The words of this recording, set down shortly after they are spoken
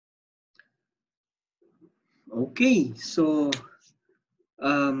Okay, so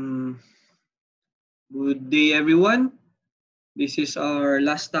good day everyone. This is our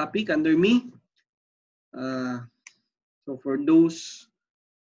last topic under me. So for those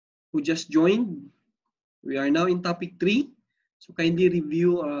who just joined, we are now in topic 3. So kindly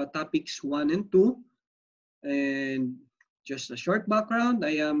review topics 1 and 2. And just a short background,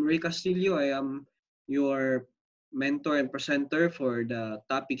 I am Castillo. I am your mentor and presenter for the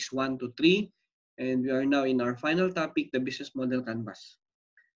topics 1 to 3. And we are now in our final topic, the business model canvas.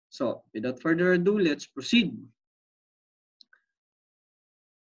 So without further ado, let's proceed.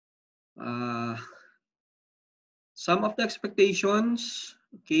 Some of the expectations,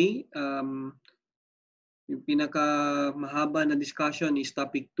 okay, yung pinaka-mahaba na discussion is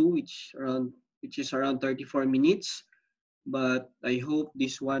topic 2, which is around 34 minutes. But I hope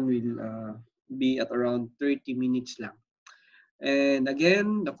this one will be at around 30 minutes lang. And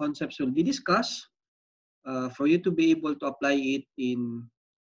again, the concepts will be discussed for you to be able to apply it in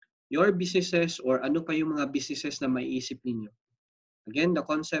your businesses or ano pa yung mga businesses na maiisip ninyo. Again, the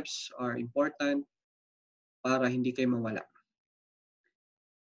concepts are important para hindi kayo mawala.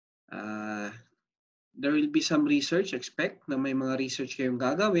 There will be some research, expect na may mga research kayong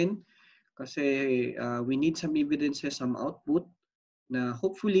gagawin kasi we need some evidences, some output na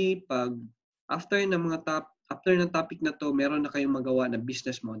hopefully pag after ng topic na to, meron na kayong magawa na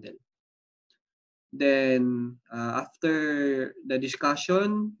business model. Then after the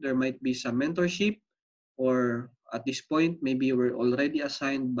discussion, there might be some mentorship or at this point, maybe we're already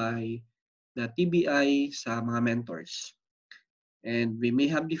assigned by the TBI sa mga mentors. And we may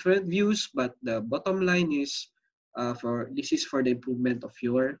have different views, but the bottom line is this is for the improvement of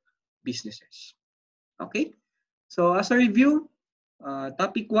your businesses. Okay? So as a review,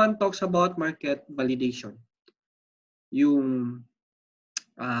 topic 1 talks about market validation. Yung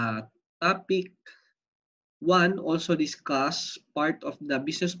topic 1 also discuss part of the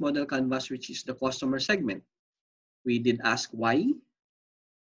business model canvas, which is the customer segment. We did ask why.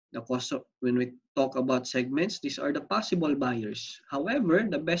 When we talk about segments, these are the possible buyers. However,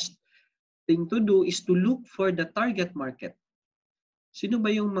 the best thing to do is to look for the target market. Sino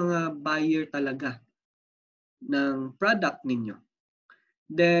ba yung mga buyer talaga ng product ninyo?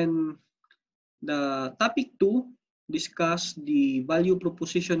 Then, the topic 2 discuss the value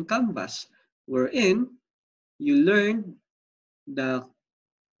proposition canvas, wherein you learn the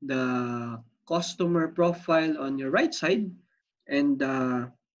customer profile on your right side and the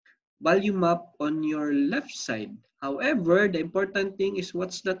value map on your left side. However, the important thing is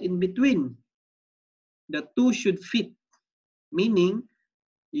what's that in between. The two should fit, meaning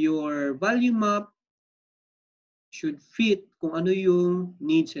your value map should fit kung ano yung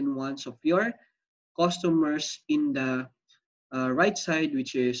needs and wants of your customers in the right side,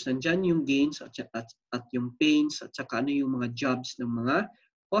 which is nandyan yung gains at yung pains at saka ano yung mga jobs ng mga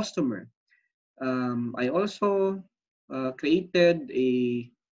customer. I also created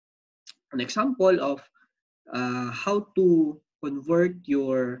an example of how to convert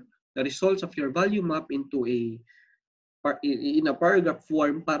the results of your value map into in a paragraph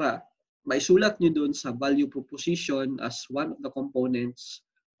form para maisulat nyo dun sa value proposition as one of the components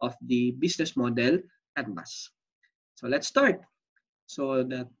of the business model canvas. So let's start. So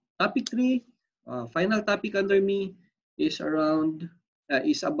the topic 3, final topic under me is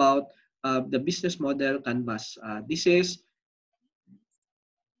about the business model canvas. This is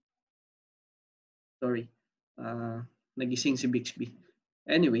nagising si Bixby.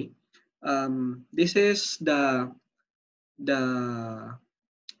 Anyway, this is the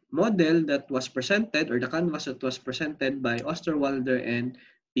model that was presented, or the canvas that was presented by Osterwalder and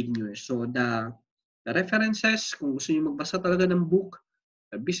Pignuer. So the references, kung gusto niyo magbasa talaga ng book,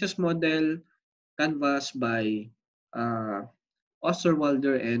 the business model canvas by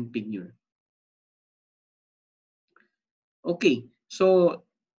Osterwalder and Pignuer. Okay, so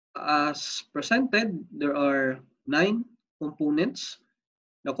as presented, there are 9 components.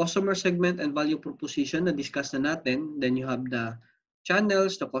 The customer segment and value proposition na discuss na natin. Then you have the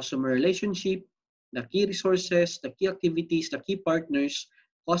channels, the customer relationship, the key resources, the key activities, the key partners,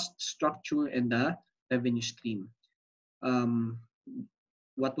 cost structure, and the revenue stream.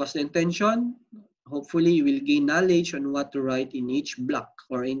 What was the intention? Hopefully, you will gain knowledge on what to write in each block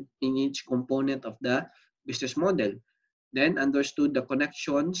or in each component of the business model. Then, understood the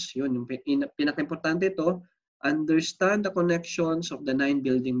connections. Yun, yung pinaka-importante ito, understand the connections of the 9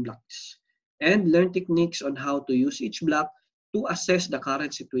 building blocks and learn techniques on how to use each block to assess the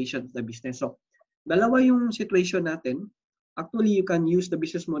current situation of the business. So, dalawa yung situation natin. Actually, you can use the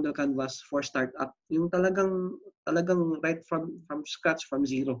business model canvas for startup. Yung talagang right from scratch, from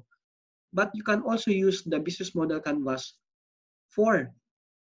zero. But you can also use the business model canvas for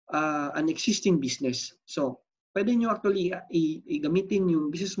an existing business. So, pwede nyo actually gamitin yung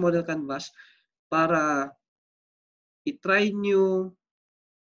business model canvas para i-try nyo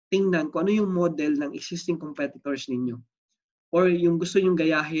tingnan kung ano yung model ng existing competitors ninyo. Or yung gusto nyong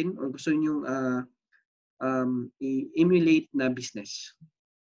gayahin or gusto nyong i-emulate na business.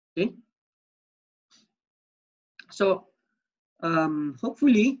 Okay? So,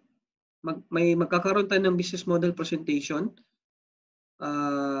 hopefully, may magkakaroon tayo ng business model presentation.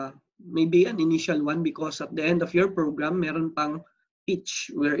 Maybe an initial one because at the end of your program, meron pang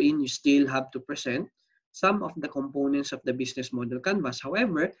pitch wherein you still have to present some of the components of the business model canvas.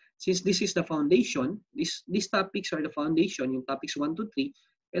 However, since this is the foundation, these topics are the foundation, yung topics 1 to 3,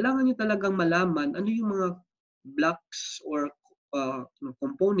 kailangan nyo talagang malaman ano yung mga blocks or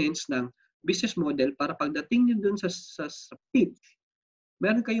components ng business model para pagdating nyo dun sa pitch,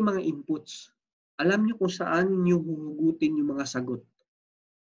 meron kayong mga inputs. Alam nyo kung saan nyo huhugutin yung mga sagot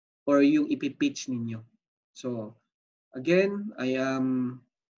or yung ipipitch ninyo. So, again, I am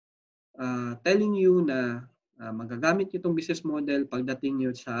telling you na magagamit nyo itong business model pagdating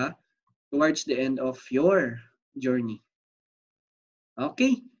nyo towards the end of your journey.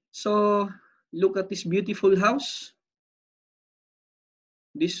 Okay, so look at this beautiful house.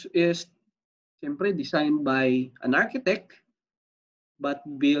 This is, siyempre, designed by an architect but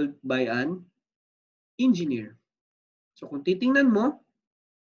built by an engineer. So kung titingnan mo,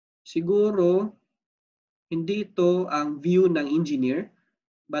 siguro hindi ito ang view ng engineer,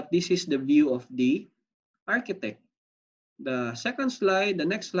 but this is the view of the architect. The second slide, the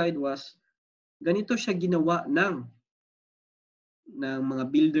next slide was, ganito siya ginawa ng mga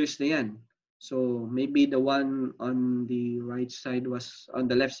builders na yan. So maybe the one on the right side was, on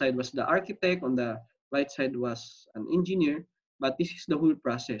the left side was the architect, on the right side was an engineer, but this is the whole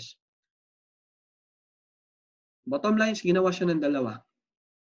process. Bottom line is, ginawa siya ng dalawa.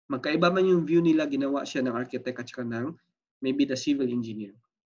 Magkaiba man yung view nila, ginawa siya ng architect at saka ng maybe the civil engineer.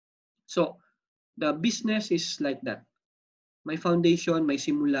 So, the business is like that. May foundation, may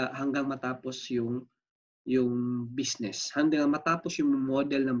simula hanggang matapos yung business. Hanggang matapos yung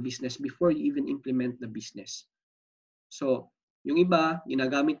model ng business before you even implement the business. So, yung iba,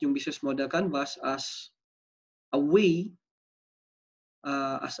 ginagamit yung business model canvas as a way,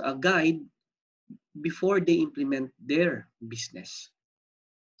 as a guide before they implement their business.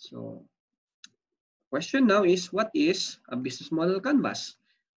 So, question now is, what is a business model canvas?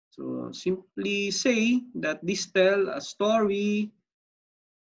 So, simply say that this tells a story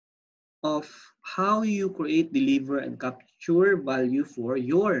of how you create, deliver, and capture value for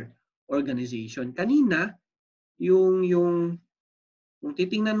your organization. Kanina, kung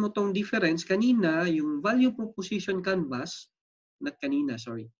titingnan mo tong difference, kanina, yung value proposition canvas, not kanina,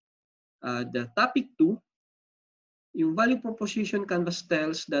 sorry. The topic 2, yung value proposition canvas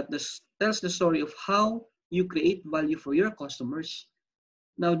tells the story of how you create value for your customers.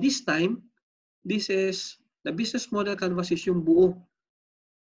 Now this time, this is the business model canvas is yung buo.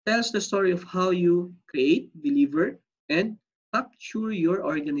 Tells the story of how you create, deliver, and capture your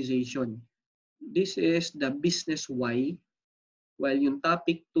organization. This is the business why, while yung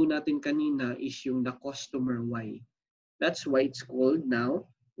topic 2 natin kanina is yung the customer why. That's why it's called now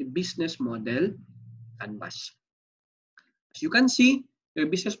a business model canvas. As you can see, your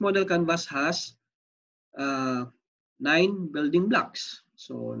business model canvas has 9 building blocks.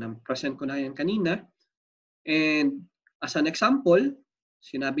 So, na-present ko na yan kanina. And as an example,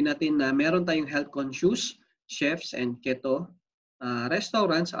 sinabi natin na meron tayong health-conscious chefs and keto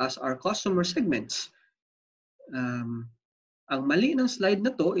restaurants as our customer segments. Ang mali ng slide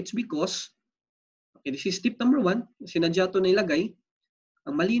na to, it's because, okay, this is tip number 1, sinadya to na ilagay.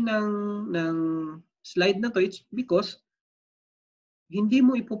 Ang mali ng slide na to, it's because hindi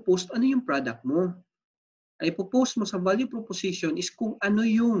mo ipopost ano yung product mo. Ay ipopost mo sa value proposition is kung ano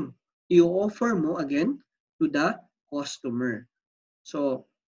yung i-offer mo again to the customer. So,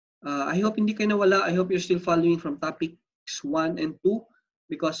 I hope hindi kayo nawala. I hope you're still following from topics 1 and 2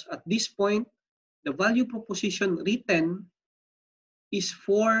 because at this point, the value proposition written is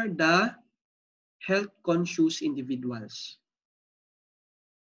for the health-conscious individuals.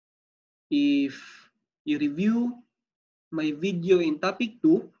 If you review my video in topic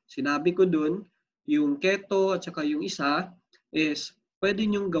 2, sinabi ko dun, yung keto at saka yung isa is pwede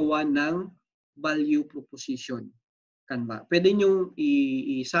nyong gawa ng value proposition canvas. Pwede nyong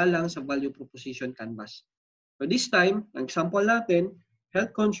isalang sa value proposition canvas. So this time, ang example natin,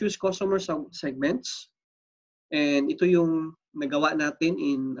 health-conscious customer segments. And ito yung nagawa natin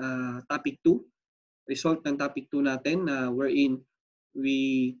in topic 2. Result ng topic 2 natin wherein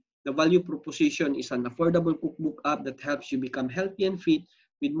we The value proposition is an affordable cookbook app that helps you become healthy and fit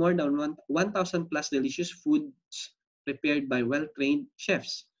with more than 1,000 plus delicious foods prepared by well-trained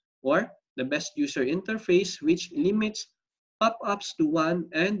chefs. Or the best user interface, which limits pop-ups to one,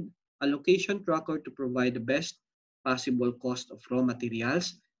 and a location tracker to provide the best possible cost of raw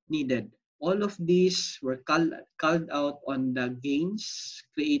materials needed. All of these were called out on the gains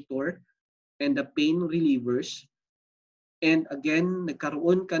creator and the pain relievers. And again,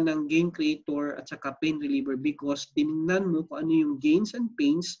 nagkaroon ka ng gain creator at saka pain reliever because tinignan mo kung ano yung gains and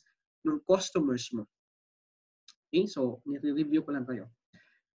pains ng customers mo. Okay, so nire-review ko lang kayo.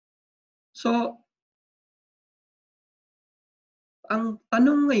 So, ang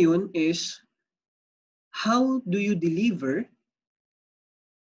tanong ngayon is, how do you deliver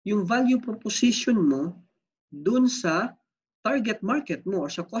yung value proposition mo dun sa target market mo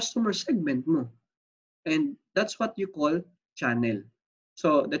or sa customer segment mo? And that's what you call channel.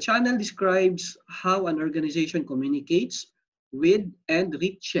 So the channel describes how an organization communicates with and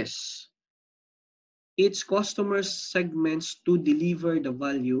reaches its customer segments to deliver the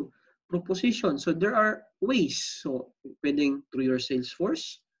value proposition. So there are ways. So pwedeng through your sales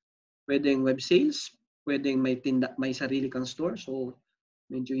force, pwedeng web sales, pwedeng may sarili kang store. So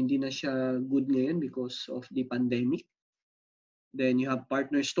medyo hindi na siya good ngayon because of the pandemic. Then you have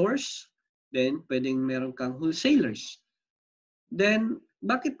partner stores. Then pwedeng meron kang wholesalers. Then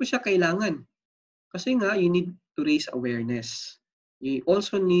bakit po siya kailangan? Kasi nga you need to raise awareness. You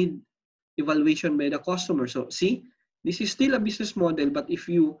also need evaluation by the customer. So see, this is still a business model, but if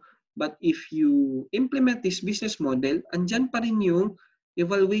you implement this business model, andyan pa rin yung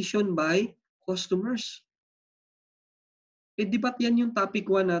evaluation by customers. Eh, di ba't yan yung topic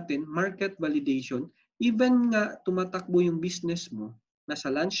 1 natin, market validation? Even nga tumatakbo yung business mo,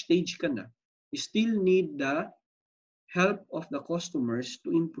 nasa launch stage ka na, you still need the help of the customers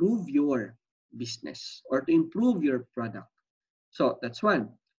to improve your business or to improve your product. So that's 1.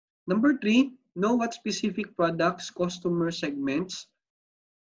 Number 3, know what specific products, customer segments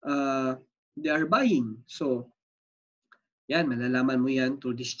they are buying. So yan, malalaman mo yan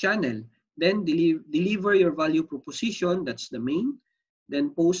through this channel. Then deliver your value proposition, that's the main.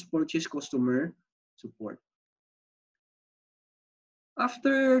 Then post-purchase customer support.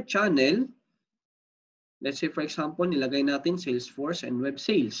 After channel, let's say for example, nilagay natin Salesforce and web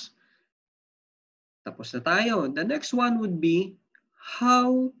sales. Tapos na tayo. The next one would be,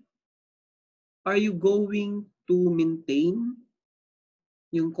 how are you going to maintain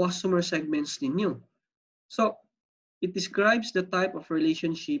yung customer segments ninyo? So, it describes the type of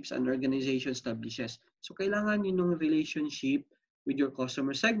relationships an organization establishes. So, kailangan yun ng relationship with your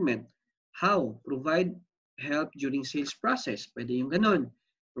customer segment. How? Provide help during sales process. Pwede yung ganun.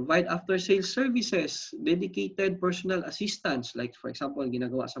 Provide after-sales services, dedicated personal assistants, like for example,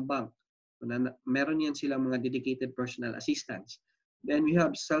 ginagawa sa bank. Meron yan silang mga dedicated personal assistants. Then we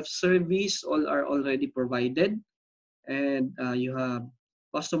have self-service, all are already provided. And you have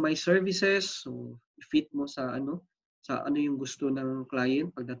customized services, so fit mo sa ano yung gusto ng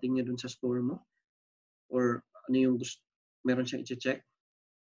client pagdating niya dun sa store mo, or ano yung gusto, meron siyang i-check,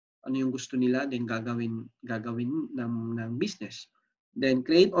 ano yung gusto nila, then gagawin ng business. Then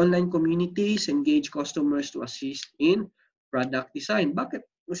create online communities, engage customers to assist in product design. Bakit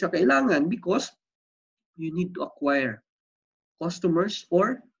mo siya kailangan? Because you need to acquire customers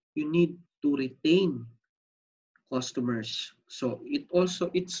or you need to retain customers. So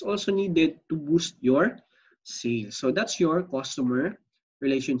it's also needed to boost your sales. So that's your customer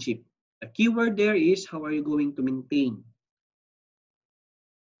relationship. The keyword there is, how are you going to maintain?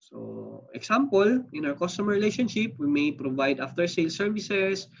 So example, in our customer relationship, we may provide after-sales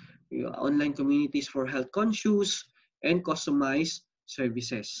services, online communities for health conscious, and customized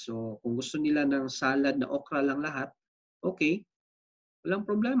services. So kung gusto nila ng salad na okra lang lahat, okay, walang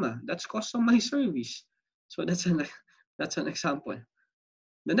problema. That's customized service. So that's an example.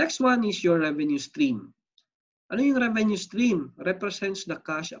 The next one is your revenue stream. Ano yung revenue stream? Represents the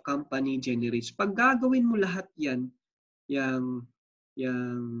cash a company generates. Pag gagawin mo lahat yan, yung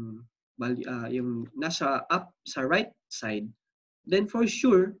nasa up sa right side, then for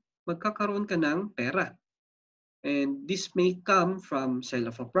sure, magkakaroon ka ng pera. And this may come from sale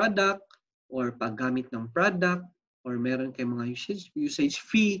of a product, or paggamit ng product, or meron kay mga usage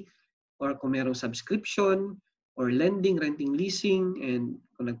fee, or kung merong subscription, or lending, renting, leasing, and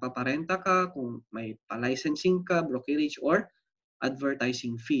kung nagpaparenta ka, kung may pa-licensing ka, brokerage, or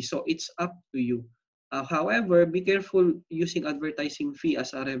advertising fee. So it's up to you. However, be careful using advertising fee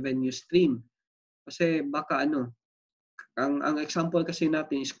as a revenue stream. Kasi baka ang example kasi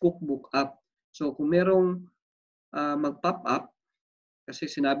natin is cookbook app. So kung merong mag-pop up, Kasi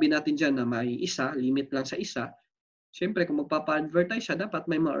sinabi natin dyan na may isa, limit lang sa isa. Siyempre, kung magpapa-advertise siya, dapat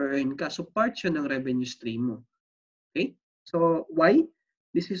may ma-earn ka. So, part siya ng revenue stream mo. Okay? So, why?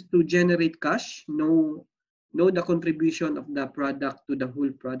 This is to generate cash, know the contribution of the product to the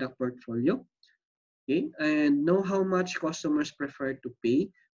whole product portfolio. Okay? And know how much customers prefer to pay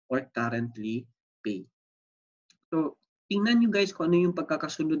or currently pay. So, tingnan nyo guys kung ano yung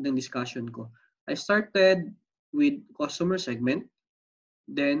pagkakasunod ng discussion ko. I started with customer segment.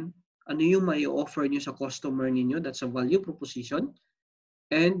 Then, ano yung may offer nyo sa customer ninyo? That's a value proposition.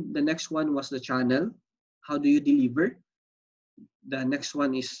 And the next one was the channel. How do you deliver? The next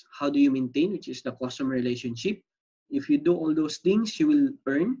one is how do you maintain, which is the customer relationship. If you do all those things, you will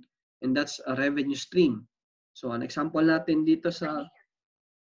earn, and that's a revenue stream. So, ang example natin dito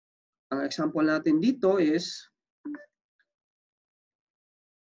is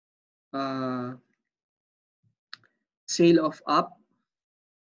sale of app,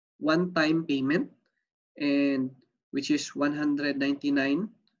 one-time payment, and which is 199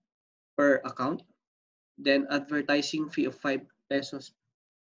 per account. Then advertising fee of 5 pesos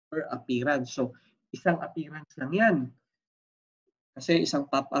per appearance. So, isang appearance lang yan. Kasi isang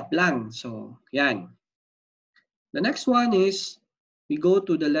pop-up lang. So, yan. The next one is, we go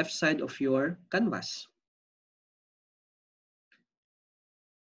to the left side of your canvas.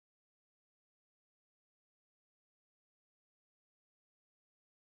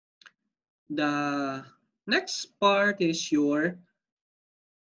 The next part is your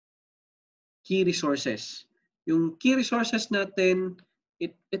key resources. Yung key resources natin,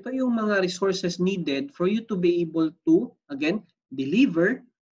 ito yung mga resources needed for you to be able to, again, deliver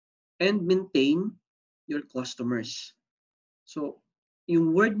and maintain your customers. So,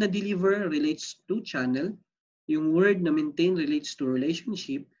 yung word na deliver relates to channel. Yung word na maintain relates to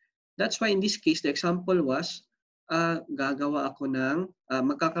relationship. That's why in this case, the example was, magkakaroon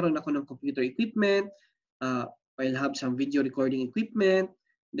ako ng computer equipment, I'll have some video recording equipment,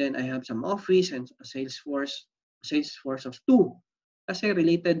 then I have some office and a sales force of 2. Kasi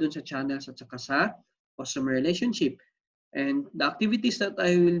related dun sa channels at saka sa customer relationship. And the activities that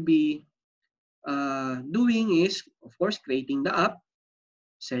I will be doing is, of course, creating the app,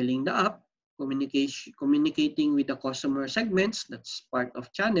 selling the app, communicating with the customer segments, that's part of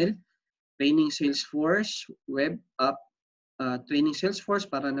channel, training Salesforce, web app, training Salesforce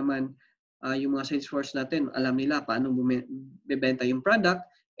para naman yung mga Salesforce natin, alam nila paano bebenta yung product,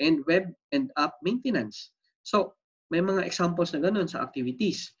 and web and app maintenance. So, may mga examples na ganun sa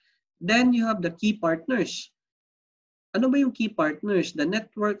activities. Then, you have the key partners. Ano ba yung key partners? The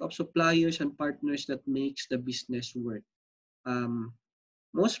network of suppliers and partners that makes the business work.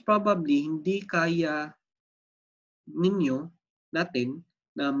 Most probably, hindi kaya natin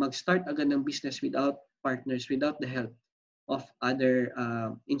na mag-start agad ng business without partners, without the help of other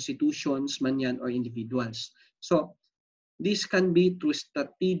institutions man yan or individuals. So, this can be through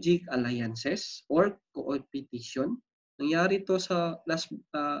strategic alliances or competition. Nangyari to sa last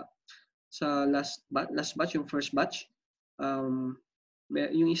batch, yung first batch.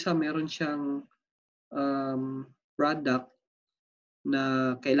 Yung isa meron siyang product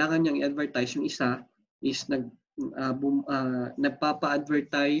na kailangan niyang i-advertise. Yung isa is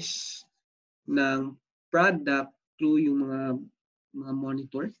nagpapa-advertise ng product through yung mga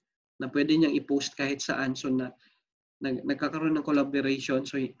monitor na pwede niyang i-post kahit saan. So, nagkakaroon ng collaboration,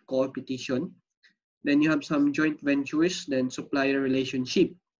 so competition. Then you have some joint ventures, then supplier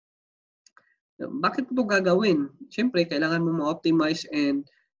relationship. Bakit ito gagawin? Siyempre, kailangan mo ma-optimize and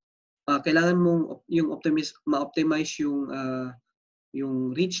kailangan mong ma-optimize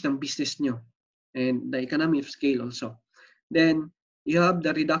yung reach ng business nyo and the economy of scale also. Then, you have the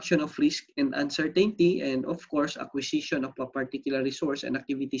reduction of risk and uncertainty, and of course, acquisition of a particular resource and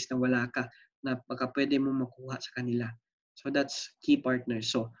activities na wala ka na baka pwede mo makuha sa kanila. So, that's key partners.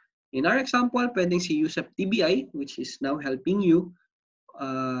 So, in our example, pwedeng si USeP-TBI, which is now helping you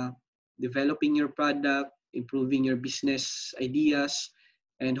developing your product, improving your business ideas,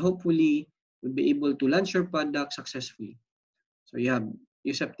 and hopefully will be able to launch your product successfully. So you have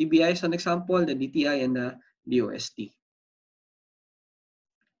USeP-TBI as an example, the DTI and the DOST.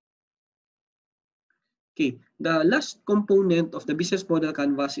 Okay, the last component of the business model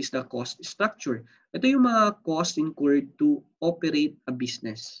canvas is the cost structure. Ito yung mga cost incurred to operate a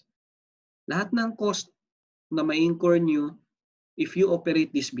business. Lahat ng cost na may incur nyo if you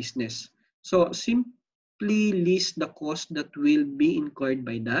operate this business. So, simply list the cost that will be incurred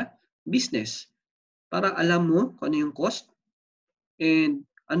by the business para alam mo kung ano yung cost and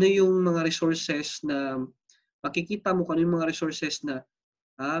ano yung mga resources na makikita mo kung ano yung mga resources na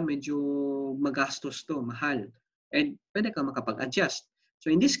medyo magastos to, mahal. And pwede ka makapag-adjust. So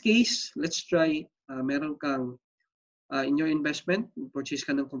in this case, let's try, meron kang in your investment, purchase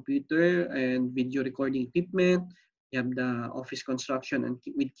ka ng computer and video recording equipment, you have the office construction and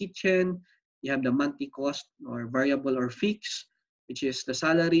with kitchen, you have the monthly cost or variable or fixed, which is the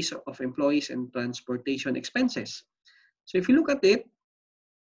salaries of employees and transportation expenses. So if you look at it,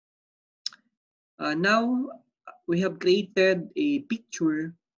 now we have created a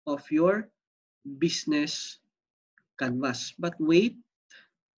picture of your business canvas. But wait,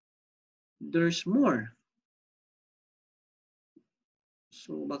 there's more.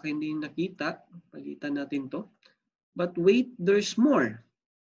 So baka hindi nakita, palitan natin to. But wait, there's more.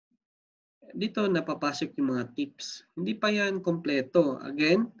 Dito napapasok yung mga tips. Hindi pa yan kompleto.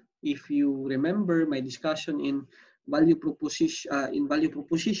 Again, if you remember my discussion in value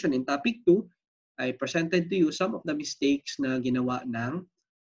proposition in topic 2, I presented to you some of the mistakes na ginagawa ng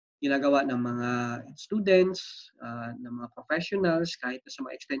mga students, ng mga professionals, kahit sa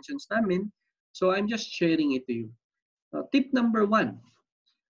mga extensions namin. So I'm just sharing it to you. Tip number 1,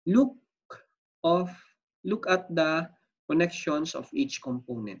 look at the connections of each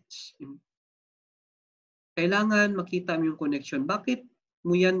components. Kailangan makita mo yung connection. Bakit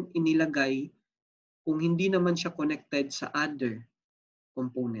mo yan inilagay kung hindi naman siya connected sa other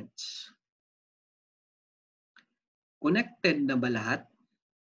components? Connected na ba lahat?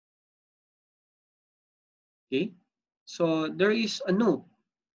 Okay? So there is a note.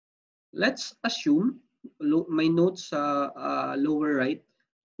 Let's assume, my notes sa lower right,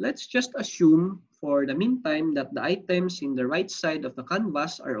 let's just assume for the meantime that the items in the right side of the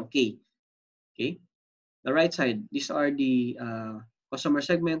canvas are okay. Okay? The right side, these are the customer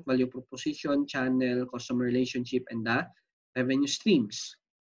segment, value proposition, channel, customer relationship, and the revenue streams.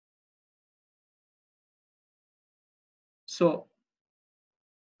 So,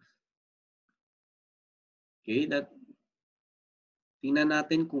 okay, tingnan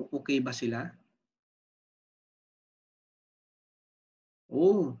natin kung okay ba sila.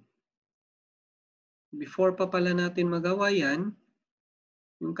 Oh, before pa pala natin magawa yan,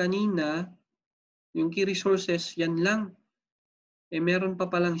 yung kanina, yung key resources, yan lang. Meron pa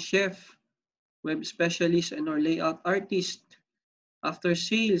palang chef, web specialist, and or layout artist, after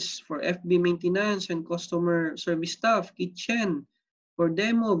sales, for FB maintenance and customer service staff, kitchen, for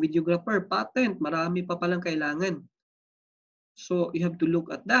demo, videographer, patent, marami pa palang kailangan. So, you have to look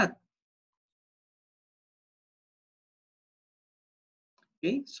at that.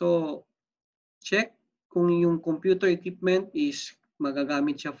 Okay, so check kung yung computer equipment is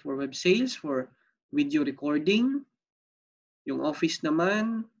magagamit siya for web sales, for video recording. Yung office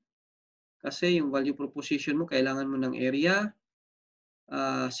naman, kasi yung value proposition mo, kailangan mo ng area.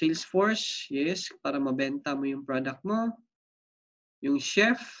 Salesforce, yes, para mabenta mo yung product mo. Yung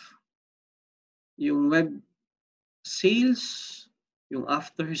chef, yung web sales, yung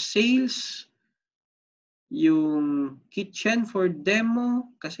after sales, yung kitchen for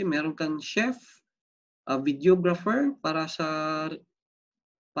demo, kasi meron kang chef, videographer para sa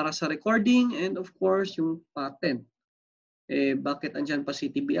recording, and of course, yung patent. Bakit andyan pa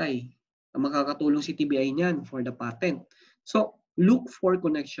si TBI? Makakatulong si TBI niyan for the patent. So, look for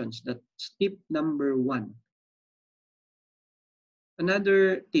connections. That's tip number 1.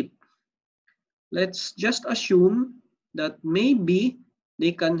 Another tip. Let's just assume that maybe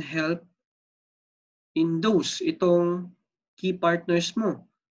they can help in itong key partners mo.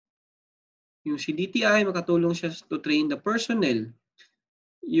 Yung si DTI, makatulong siya to train the personnel.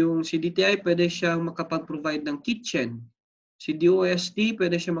 Yung si DTI, pwede siyang makapag-provide ng kitchen. Si DOST,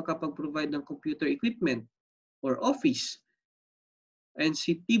 pwede siya makapag-provide ng computer equipment or office. And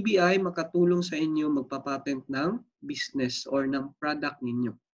si TBI, makatulong sa inyo magpapatent ng business or ng product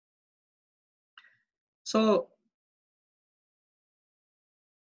ninyo. So,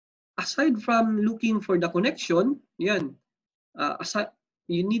 aside from looking for the connection, yan,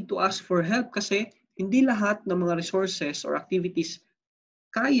 you need to ask for help kasi hindi lahat ng mga resources or activities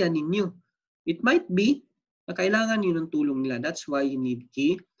kaya ninyo. It might be na kailangan nyo ng tulong nila. That's why you need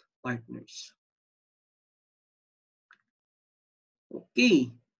key partners.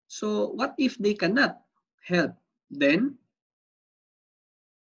 Okay. So, what if they cannot help? Then,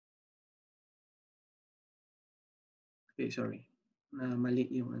 okay, sorry. Mali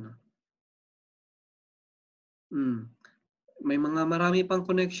yung ano. May marami pang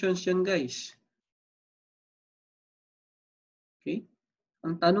connections yan, guys. Okay?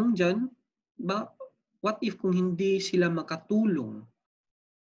 Ang tanong dyan, what if kung hindi sila makatulong?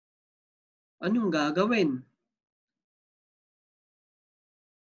 Anong gagawin?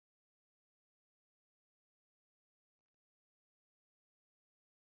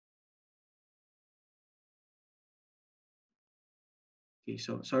 Okay,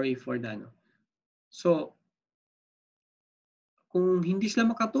 so sorry for that. So, kung hindi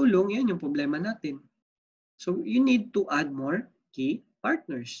sila makatulong, yan yung problema natin. So, you need to add more key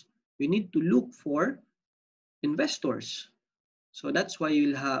partners. You need to look for investors. So, that's why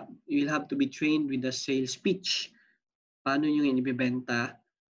you'll have to be trained with the sales pitch. Paano nyo inibibenta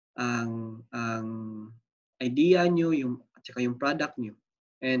ang idea nyo, at saka yung product nyo.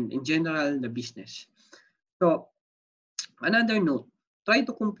 And in general, the business. So, another note, try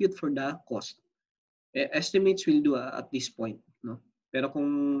to compute for the cost. Estimates will do at this point. No? Pero kung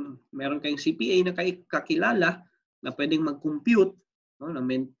meron kayong CPA na kakilala na pwedeng mag-compute, no? na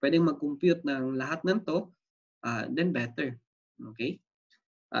pwedeng mag-compute ng lahat ng to, then better. Okay?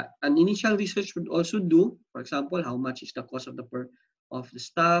 An initial research would also do, for example, how much is the cost of the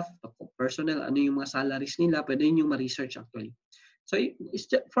staff, the personnel, ano yung mga salaries nila, pwede nyo ma-research actually. So,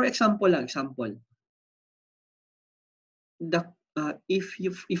 for example,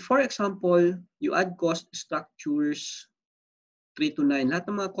 if for example, you add cost structures 3 to 9, lahat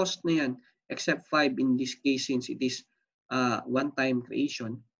ng mga cost na yan, except 5 in this case since it is one-time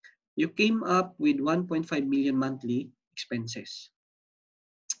creation, you came up with 1.5 million monthly expenses.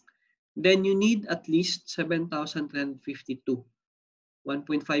 Then you need at least 7,352.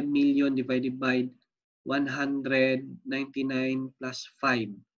 1.5 million divided by 199 plus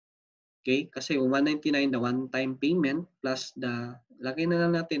 5. Okay? Kasi 199, the one-time payment, plus the, lagay na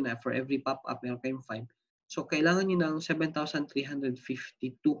lang natin na for every pop-up, meron kayong 5. So, kailangan nyo ng 7,352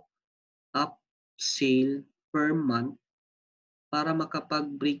 up sale per month para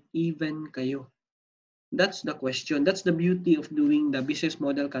makapag-break even kayo. That's the question. That's the beauty of doing the business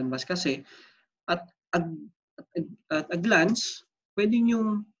model canvas. Kasi, at a glance, pwede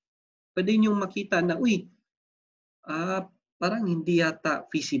nyong makita na, parang hindi yata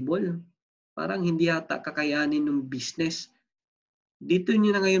feasible. Parang hindi yata kakayanin ng business. Dito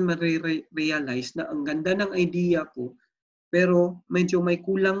nyo na ngayon ma-realize na ang ganda ng idea ko, pero medyo may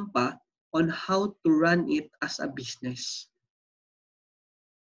kulang pa on how to run it as a business.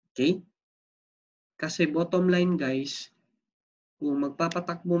 Okay? Kasi bottom line guys, kung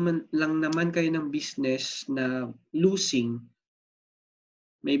magpapatakbo lang naman kayo ng business na losing,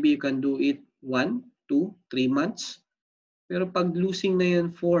 maybe you can do it 1, 2, 3 months. Pero pag losing na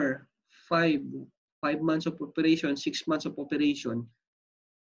yan 4, 5 months of operation, 6 months of operation,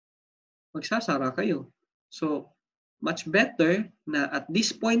 magsasara kayo. So, much better na at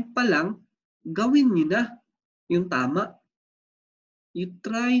this point pa lang, gawin niyo na yung tama. You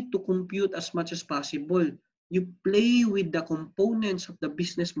try to compute as much as possible. You play with the components of the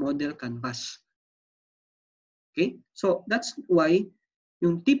business model canvas. Okay? So, that's why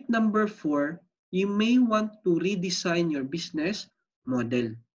yung tip number 4, you may want to redesign your business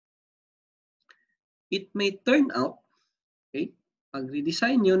model. It may turn out, okay, pag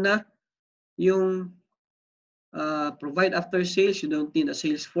redesign nyo na yung provide after sales, you don't need a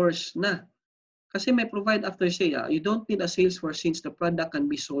sales force na. Kasi may provide after sales, you don't need a sales force since the product can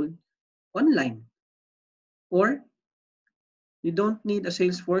be sold online. Or, you don't need a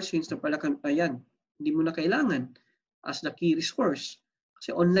sales force since the product can, hindi mo na kailangan as the key resource.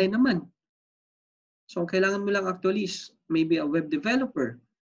 Kasi online naman. So, ang kailangan mo lang actually is maybe a web developer.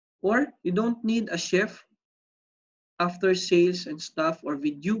 Or, you don't need a chef, after sales and staff, or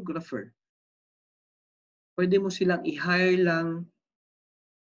videographer. Pwede mo silang i-hire lang,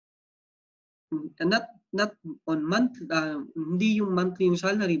 not on month, hindi yung monthly yung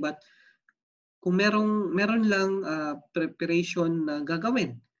salary, but kung meron lang preparation na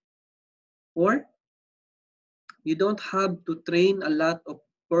gagawin. Or, you don't have to train a lot of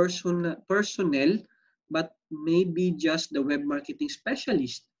personnel, but maybe just the web marketing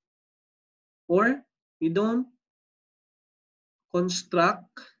specialist. Or, you don't construct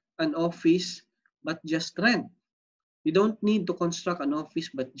an office, but just rent. You don't need to construct an office,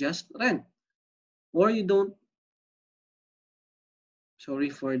 but just rent. Or you don't,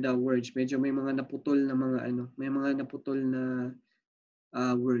 sorry for the words, medyo may mga naputol na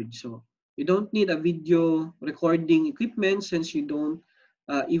words. So, you don't need a video recording equipment since you don't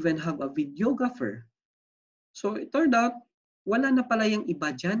even have a videographer. So, it turned out, wala na pala yung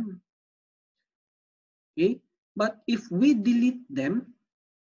iba dyan. Okay? But if we delete them,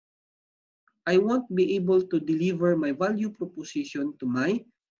 I won't be able to deliver my value proposition to my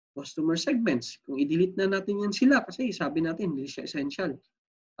customer segments. Kung i-delete na natin yan sila, kasi sabi natin, hindi siya essential.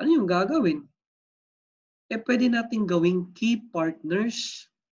 Ano yung gagawin? Pwede natin gawing key partners.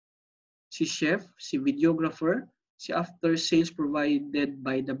 Si chef, si videographer, si after sales provided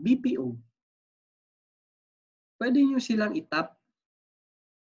by the BPO. Pwede nyo silang itap.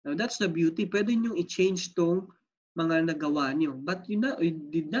 Now, that's the beauty. Pwede nyo i-change tong mga nagawa nyo. But you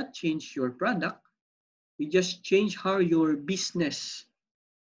did not change your product. You just change how your business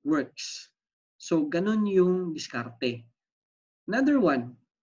works. So, ganun yung diskarte. Another one,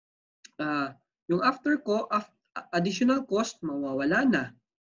 yung additional cost, mawawala na.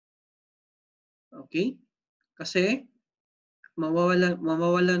 Okay? Kasi, mawawala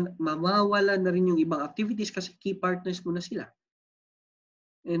na rin yung ibang activities kasi key partners mo na sila.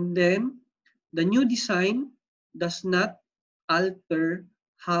 And then, the new design does not alter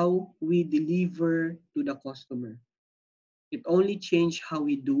how we deliver to the customer. It only change how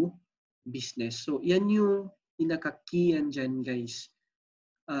we do business. So, yan yung pinaka-keyan dyan, guys.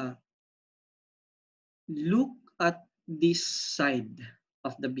 Look at this side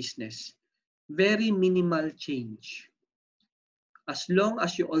of the business. Very minimal change. As long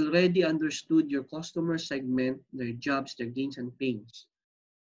as you already understood your customer segment, their jobs, their gains and pains.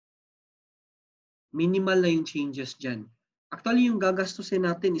 Minimal na yung changes dyan. Actually, yung gagastusin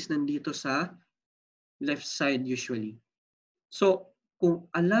natin is nandito sa left side usually. So, kung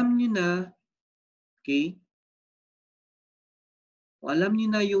alam nyo na, okay, kung alam nyo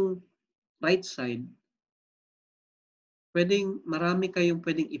na yung right side, marami kayong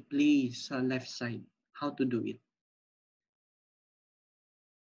pwedeng i-play sa left side. How to do it.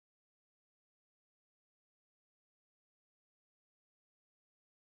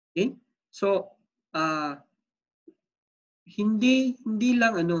 Okay? So, hindi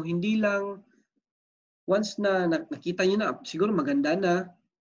lang once na nakita niyo na siguro maganda na,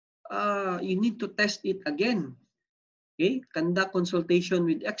 you need to test it again. Okay? Conduct consultation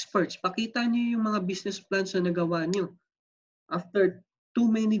with experts. Pakita niyo yung mga business plans na nagawa niyo. After too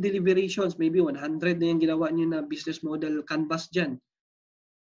many deliberations, maybe 100 na yung ginawa niyo na business model canvas dyan.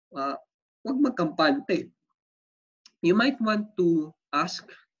 Huwag magkampante. You might want to ask,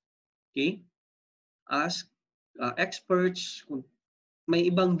 okay? Ask experts kung may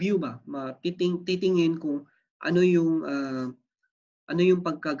ibang view ba, titingin kung ano yung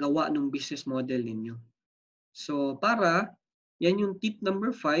pagkagawa ng business model ninyo. So para yan yung tip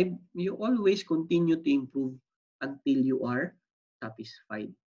number 5, you always continue to improve until you are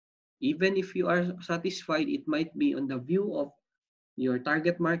satisfied. Even if you are satisfied, it might be on the view of your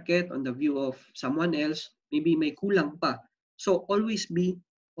target market, on the view of someone else, maybe may kulang pa. So always be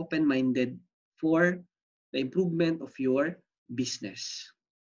open-minded for the improvement of your business.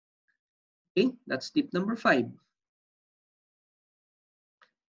 Okay, that's tip number 5.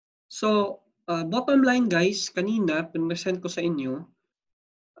 So, bottom line guys, kanina, pinresent ko sa inyo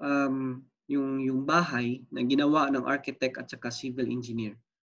yung bahay na ginawa ng architect at saka civil engineer.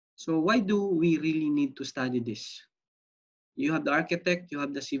 So, why do we really need to study this? You have the architect, you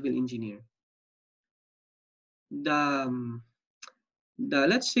have the civil engineer.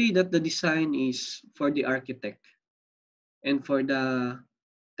 Let's say that the design is for the architect and for the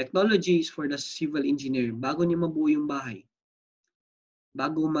technology is for the civil engineer. Bago niya mabuo yung bahay,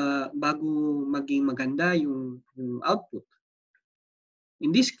 bago maging maganda yung output. In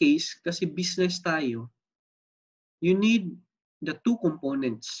this case, kasi business tayo, you need the two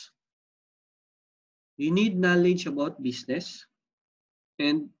components. You need knowledge about business,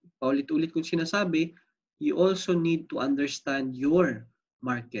 and paulit-ulit kong sinasabi, you also need to understand your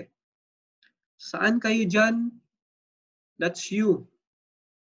market. Saan kayo dyan? That's you.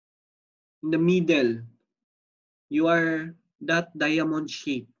 In the middle, you are that diamond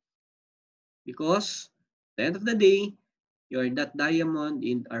shape. Because at the end of the day, you are that diamond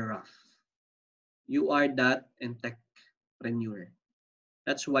in a rough. You are that entrepreneur.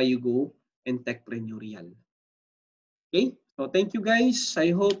 That's why you go entrepreneurial. Okay, so thank you guys.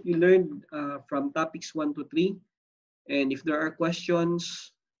 I hope you learned from topics 1 to 3. And if there are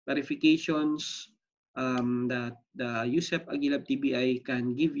questions, clarifications, that the USeP-AGILab-TBI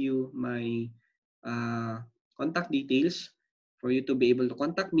can give you my contact details for you to be able to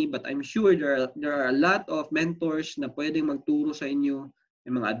contact me. But I'm sure there are a lot of mentors na pwedeng magturo sa inyo.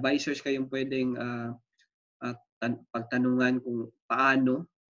 May mga advisors kayong pwedeng pagtanungan kung paano.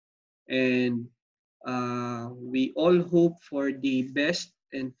 And we all hope for the best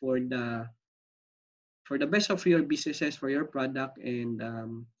and for the best of your businesses, for your product, and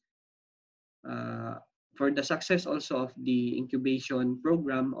for the success also of the incubation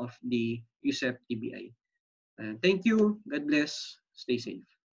program of the USeP-TBI. Thank you. God bless. Stay safe.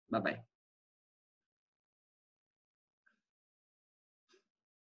 Bye-bye.